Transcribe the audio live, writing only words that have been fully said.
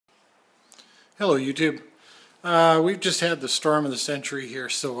Hello YouTube. We've just had the storm of the century here,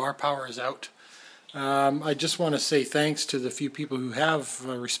 so our power is out. I just want to say thanks to the few people who have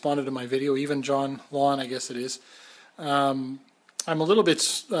responded to my video, even John Lawn, I guess it is. I'm a little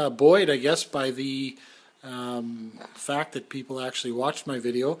bit buoyed, I guess, by the fact that people actually watched my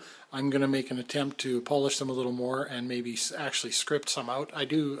video. I'm going to make an attempt to polish them a little more and maybe actually script some out. I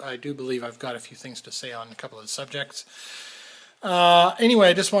do believe I've got a few things to say on a couple of the subjects. Anyway,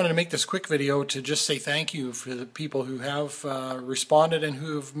 I just wanted to make this quick video to just say thank you for the people who have responded and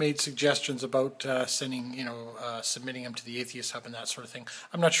who have made suggestions about submitting them to the Atheist Hub and that sort of thing.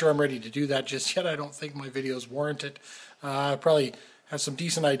 I'm not sure I'm ready to do that just yet. I don't think my videos warrant it. I probably have some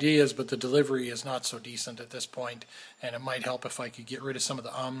decent ideas, but the delivery is not so decent at this point, and it might help if I could get rid of some of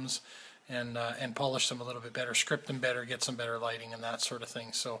the ums and polish them a little bit better, script them better, get some better lighting and that sort of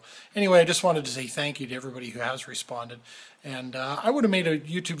thing. So anyway, I just wanted to say thank you to everybody who has responded. And I would have made a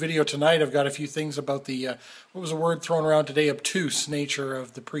YouTube video tonight. I've got a few things about the, what was a word thrown around today, obtuse nature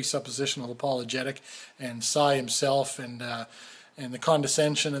of the presuppositional apologetic and Sy himself and the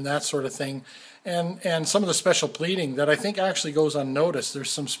condescension and that sort of thing. And some of the special pleading that I think actually goes unnoticed.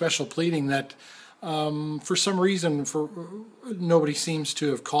 There's some special pleading that for some reason nobody seems to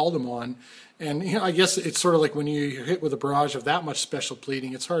have called them on, and I guess it's sort of like when you're hit with a barrage of that much special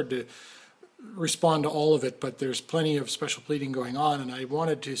pleading, it's hard to respond to all of it, but there's plenty of special pleading going on, and I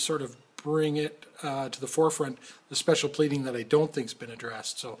wanted to sort of bring it to the forefront, the special pleading that I don't think's been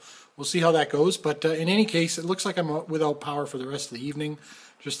addressed. So we'll see how that goes, but in any case, it looks like I'm without power for the rest of the evening.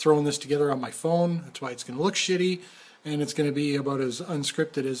 Just throwing this together on my phone. That's why it's going to look shitty, and it's going to be about as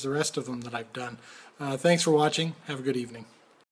unscripted as the rest of them that I've done. Thanks for watching. Have a good evening.